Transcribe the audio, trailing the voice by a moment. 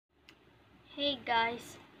Hey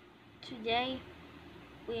guys, today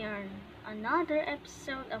we are on another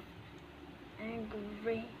episode of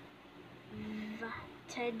Aggravated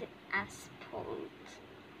Asphalt.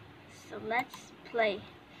 So let's play.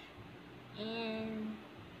 And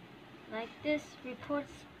like this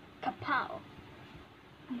reports kapow.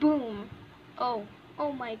 Boom. Oh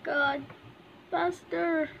my god.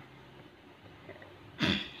 Faster.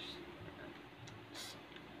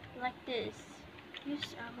 Like this.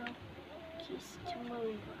 Use arrow keys to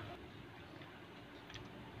move.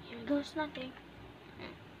 Here goes nothing.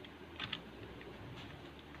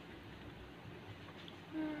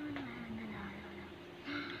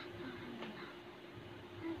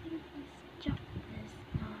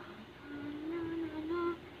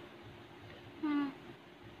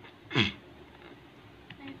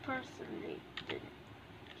 I personally didn't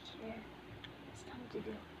care. It's time to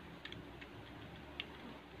do.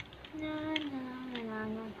 No.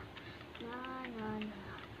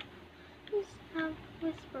 Just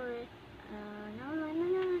whisper it. No.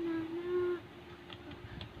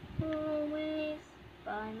 Always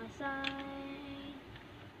by my side.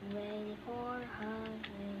 Waiting for a hug,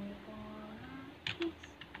 waiting for a kiss.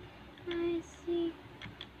 I see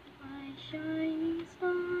my shining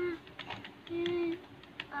star, and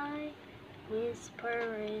I whisper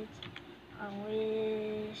it. I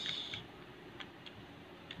wish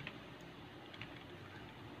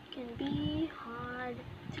can be hard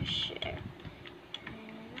to share.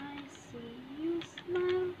 And I see you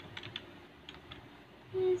smile.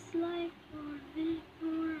 It's like you're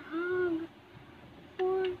for a hug,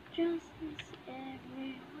 for justice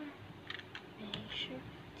everywhere. Make sure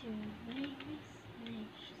to make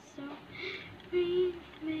so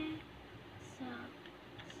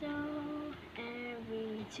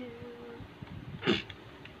every two.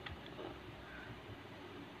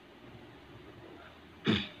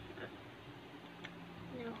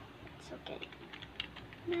 No, it's okay.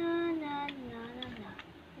 Na.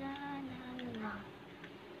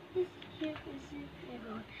 Is it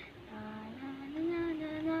everyone?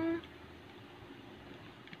 Na.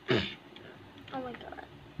 Oh my god.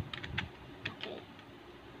 Okay.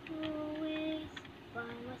 Always by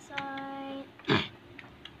my side.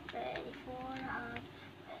 Ready for a hug.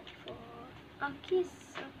 Ready for a kiss.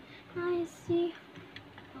 I see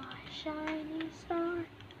my shining star.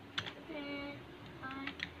 And I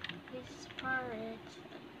whisper it.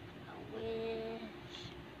 I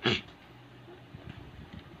wish.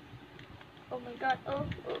 Oh my god.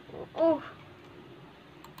 Oh.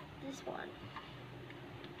 This one.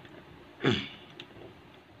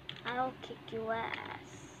 I'll kick your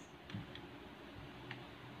ass.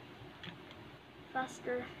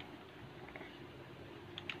 Faster.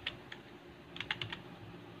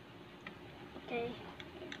 Okay.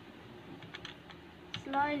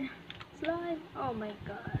 Slide. Oh my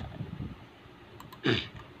god. I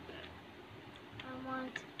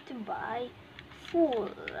want to buy full.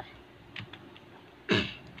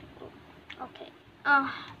 Okay.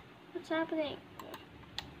 What's happening?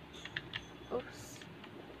 Oops.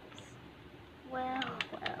 Well.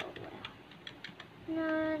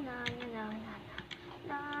 No.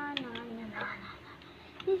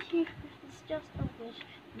 This here is just a wish.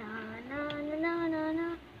 No.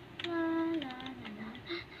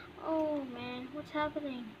 Oh man, what's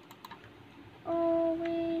happening?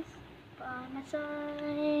 Always by my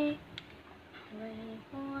side. Ready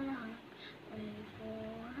for a hug, ready for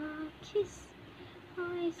a kiss. I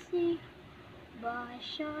see by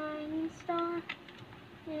shining star,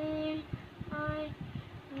 and I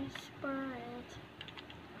whisper it.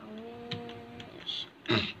 I wish.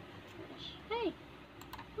 Hey,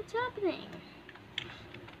 what's happening?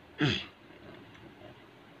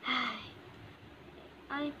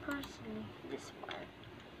 I personally, this one,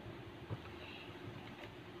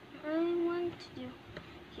 I want to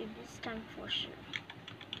give this time for sure.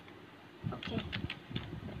 Okay.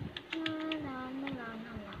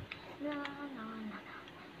 No.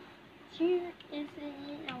 Here is a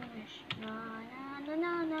wish. No.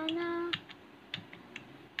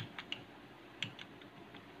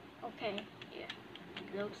 Okay, yeah, it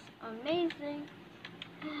looks amazing.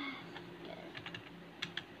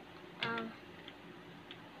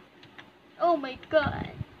 Oh my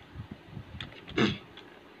god. And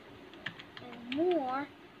more.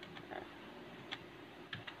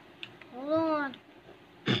 Hold on.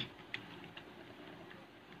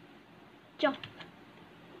 Jump.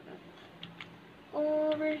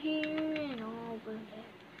 Over here and over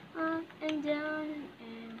there. Up and down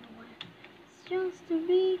and away. It's just to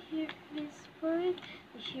be here, this word.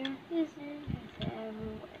 Here is it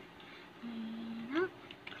everywhere.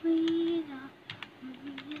 Clean up.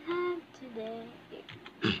 We have to day.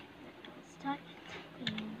 It's time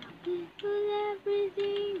to put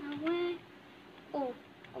everything away. Oh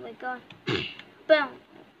my god. Bounce.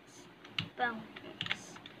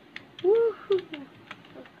 Bounce. Woohoo.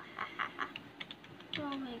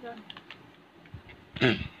 Oh my god.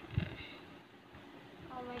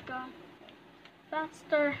 Oh my god.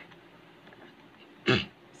 Faster.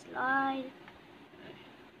 Slide.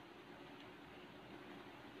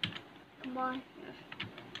 Come on.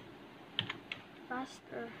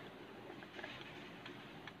 Faster.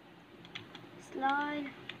 Slide.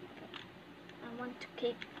 I want to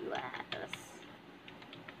kick your ass.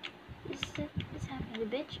 Is happening,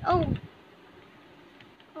 bitch. Oh,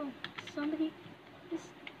 somebody is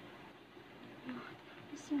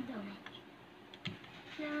in damage.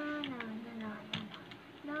 No.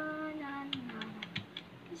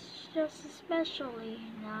 It's just especially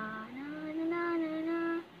na.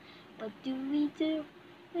 What do we do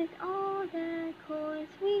with all the coins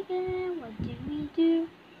we get? What do we do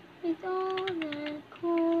with all the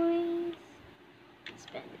coins?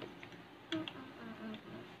 Spend it.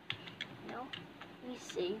 No, we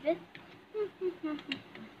save it.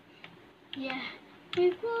 Yeah,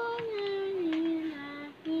 we put it in our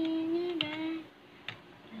finger bag.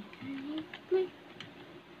 Click.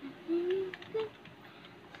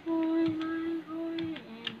 For my coin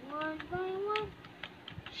and one by one.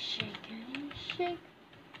 Shake and shake.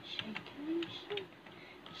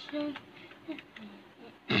 So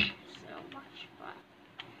much fun.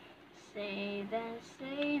 Save and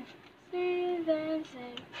save. Let's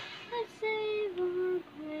save our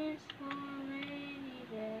coins for a rainy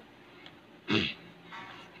day.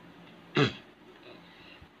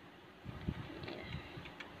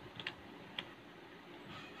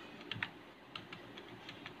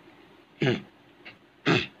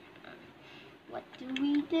 What do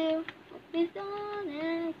we do with all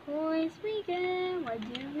the coins we get? What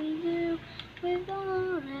do we do with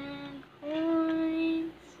all the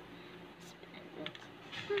coins? Spend it.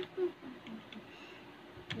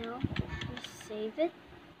 No, we save it.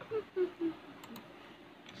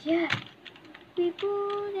 Yeah, we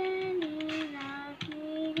put it in our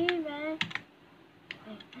piggy bank.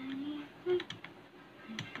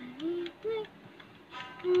 Click.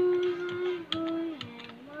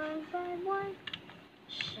 One by one.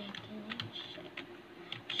 Shake and shake.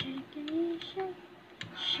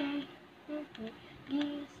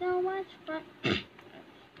 Give so much fun.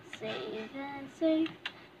 Save and save.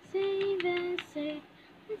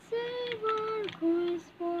 Let's save our coins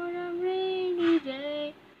for a rainy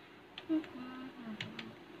day.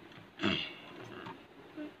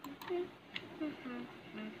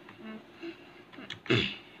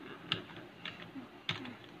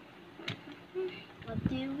 What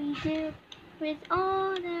do we do with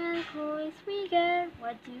all the coins we get?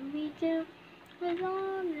 What do we do with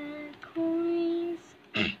all the coins?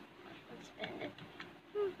 Let's spend it.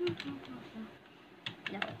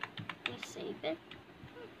 No, we save it.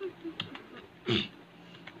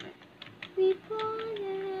 We put it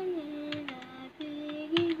in a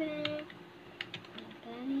piggy bank.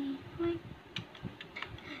 Click.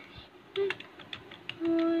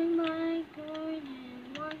 Coin by coin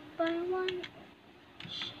and one by one.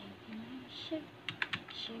 Shake and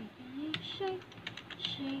shake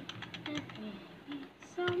and make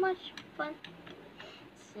so much fun.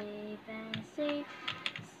 Save and save.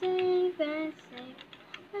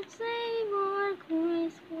 Let's save our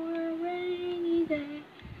coins for a rainy day.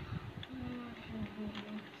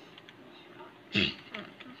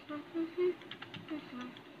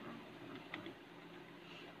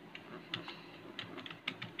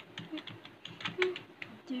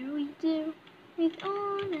 What do we do with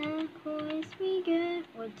all the coins we get?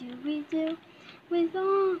 What do we do with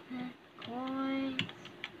all the coins?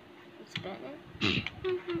 We spend it.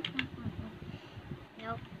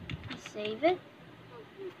 Nope, we save it.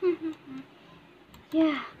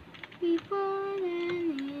 Yeah, we put it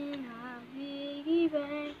in our piggy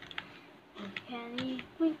bank. Penny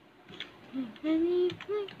click.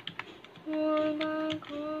 Coin by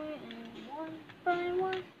coin and one by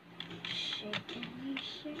one. Shake and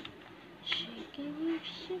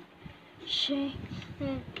shake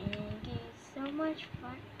and make so much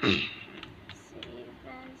fun. Save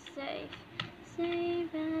and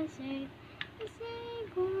save. Let's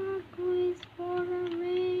save our coins for a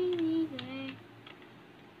rainy day.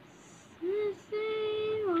 Let's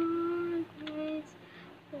save our coins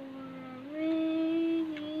for a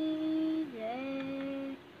rainy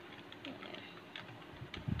day.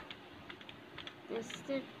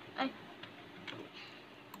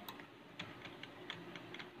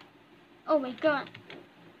 Oh my god.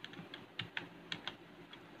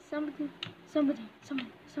 Somebody. Is it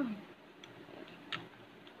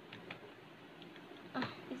a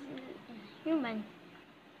human?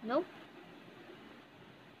 Nope.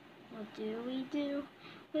 What do we do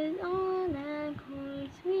with all the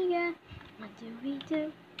coins we get? What do we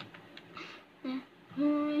do? The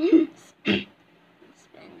coins.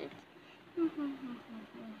 Spend it.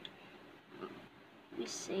 We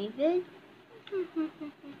save it.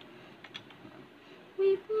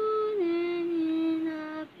 We put it in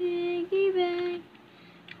a piggy bank.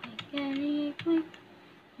 Clickety click,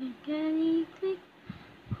 clickety click.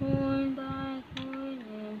 Coin by coin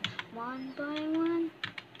and one by one.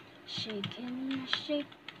 Shaking shake,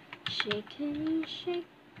 shaking shake,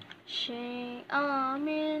 shake. Oh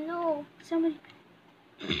man, no, somebody.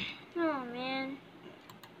 Oh man,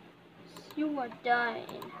 you are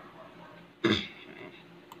dying. This is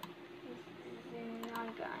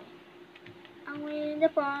another guy. I win the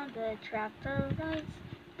bar, the tractor rides.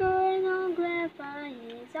 Good old grandpa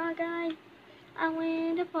is our guide. I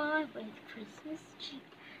win the bar with Christmas cheek.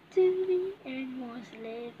 To the end was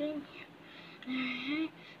living here.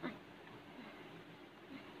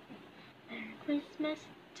 Merry Christmas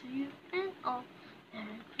to you and all.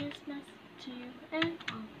 Merry Christmas to you and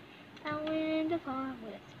all. I win the bar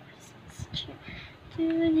with Christmas cheer. To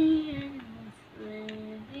the end was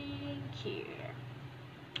living here.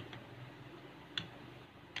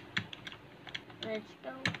 Let's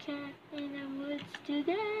go camp in the woods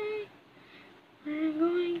today. We're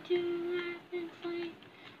going to laugh and play.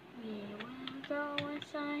 We will go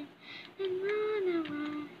outside and run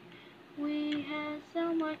around. We had so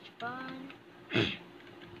much fun.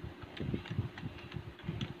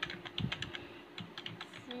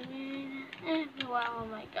 Singing everywhere. Oh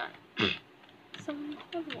my god. Someone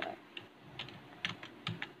everywhere.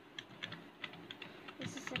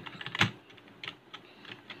 This is it.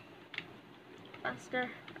 Faster.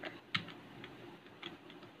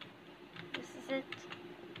 This is it.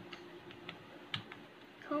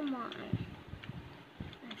 Come on.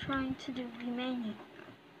 I'm trying to do remaining.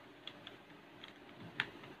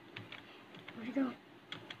 Where'd it go?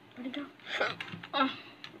 Where'd it go?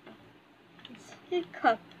 It's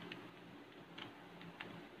hiccup.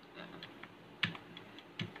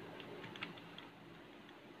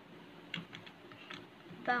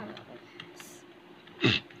 Bounce.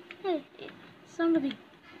 Hey, somebody.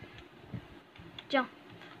 Jump.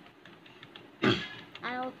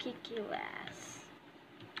 I'll kick your ass.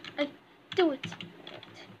 I do it.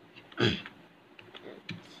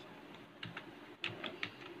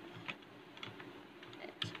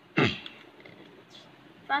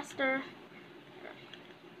 Faster.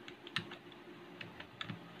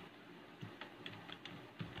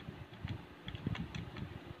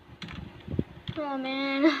 Oh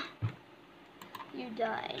man, you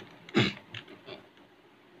died. It's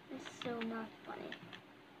so not funny.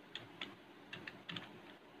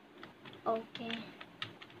 Okay.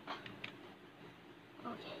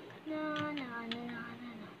 Okay. No.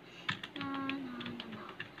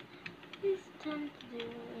 It's time to do it.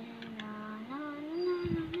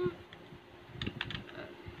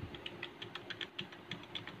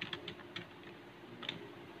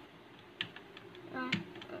 No.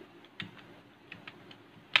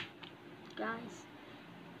 Guys,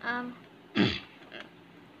 I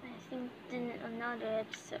think in another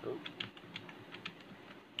episode,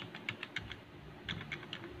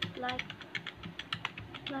 like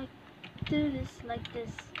do this like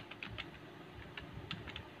this,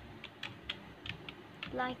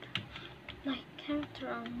 like character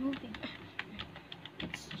are moving.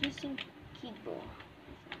 It's using keyboard.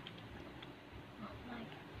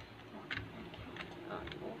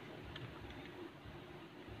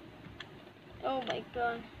 Oh my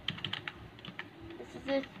god. This is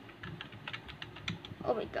it.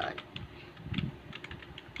 Oh my god.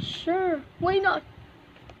 Sure. Why not?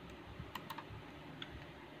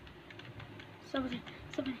 Somebody.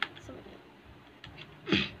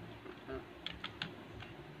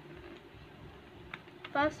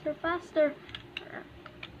 Faster.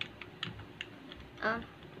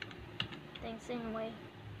 Thanks anyway.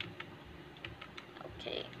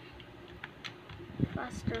 Okay.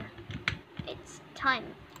 Faster. It's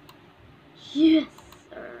time. Yes,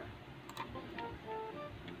 sir.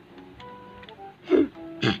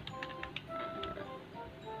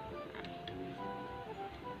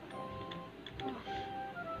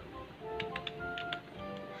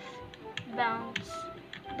 Bounce.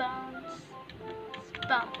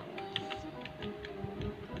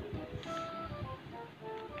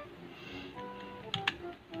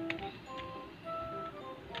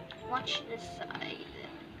 Watch this side.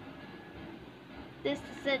 This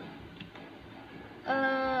is it.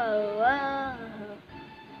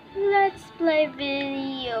 play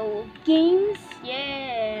video games.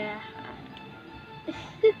 Yeah.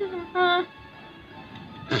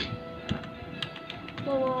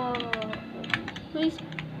 Whoa. Please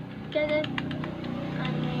get it. I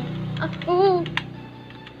mean, oh.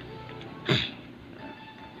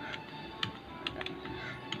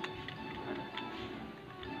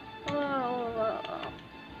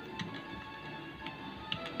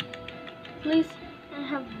 Please, I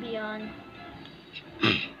have beyond.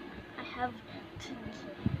 I have to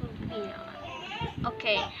beyond.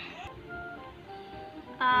 Okay.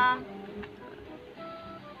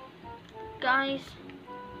 Guys.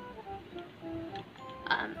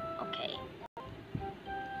 Okay.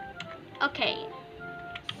 Okay.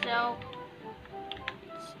 So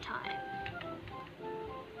it's time.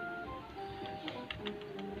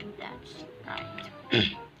 That's right.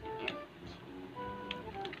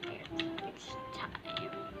 It's time.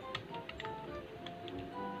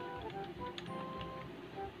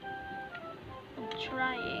 I'm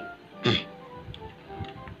trying.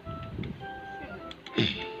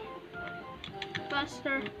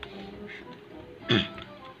 Faster.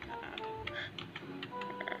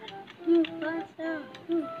 Move faster.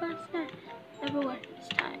 Move faster. Everyone, it's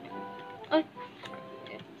time. Oh,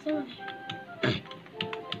 someone.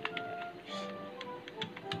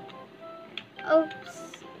 Oops.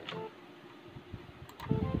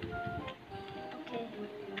 Okay.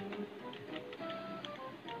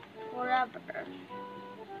 Forever.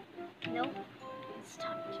 Nope. It's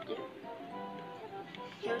time to do.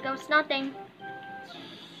 Here goes nothing.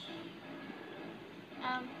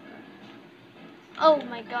 Oh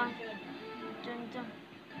my god. Dun.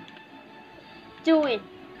 Do it.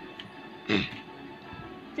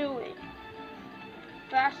 Do it.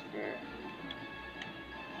 Faster.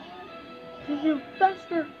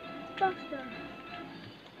 Faster. Faster.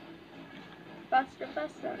 Faster,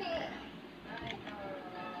 faster.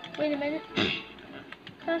 Wait a minute.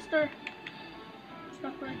 Faster. It's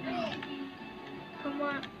not right now. Come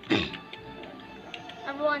on.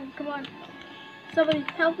 Everyone, come on. Somebody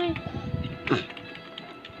help me.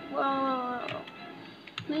 Whoa.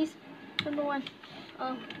 Please, number one.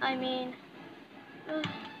 Oh, I mean.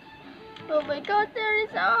 Oh my god, there is.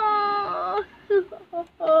 Oh.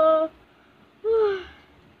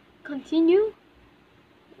 Continue.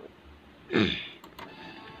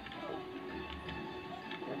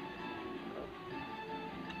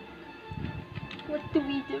 What do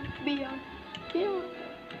we do? Beyond.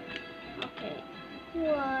 Okay.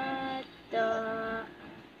 What the?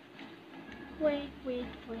 Wait.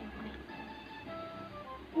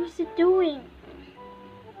 What's it doing?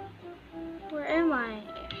 Where am I?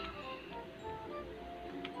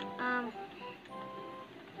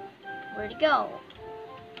 Where'd it go?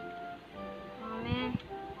 Oh man.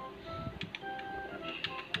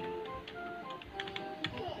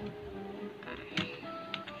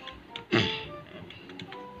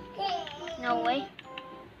 No way.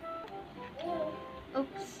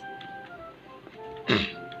 Oops.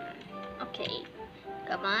 Okay.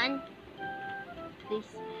 Come on.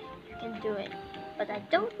 Please, you can do it. But I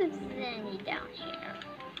don't think there's any down here.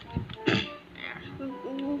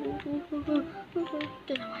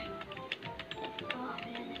 Get away. Oh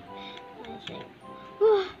man.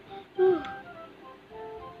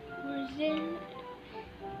 Where is it?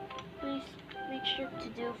 Please make sure to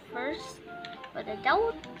do first. But I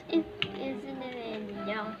doubt it isn't any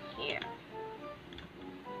down here.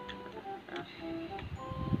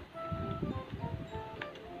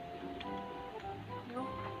 Nope.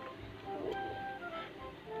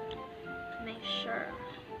 Make sure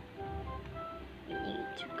we need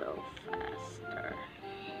to go faster.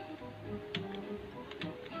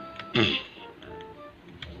 Nothing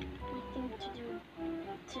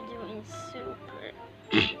to do in super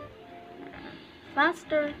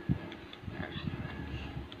faster.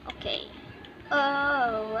 Okay.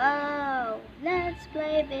 Oh, let's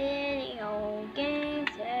play video games.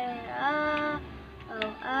 Yeah.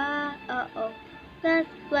 Oh, let's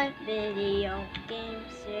play video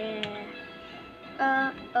games. Yeah.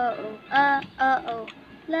 Oh,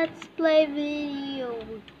 let's play video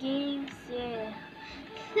games. Yeah.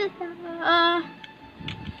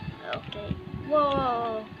 Okay.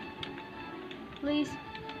 Whoa. Please. Yes.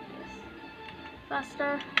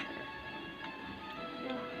 Faster.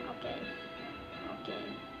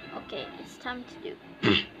 Okay, it's time to do.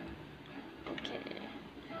 Okay,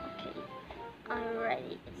 I'm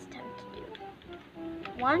ready. It's time to do.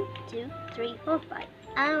 1, 2, 3, 4, 5.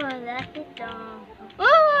 I will let it down.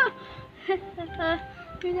 Oh!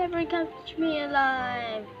 You never catch me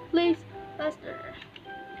alive. Please, faster.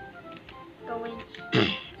 Go in.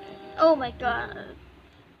 Oh my god.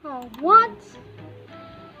 Oh, what?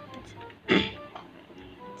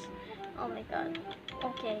 Oh my god.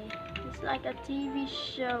 Okay, it's like a TV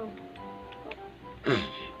show.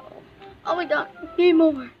 Oh my god, game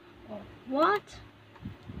over. What?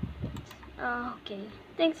 Okay,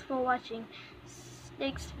 thanks for watching.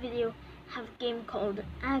 Next video have a game called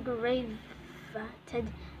Aggravated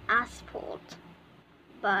Asphalt.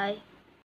 Bye.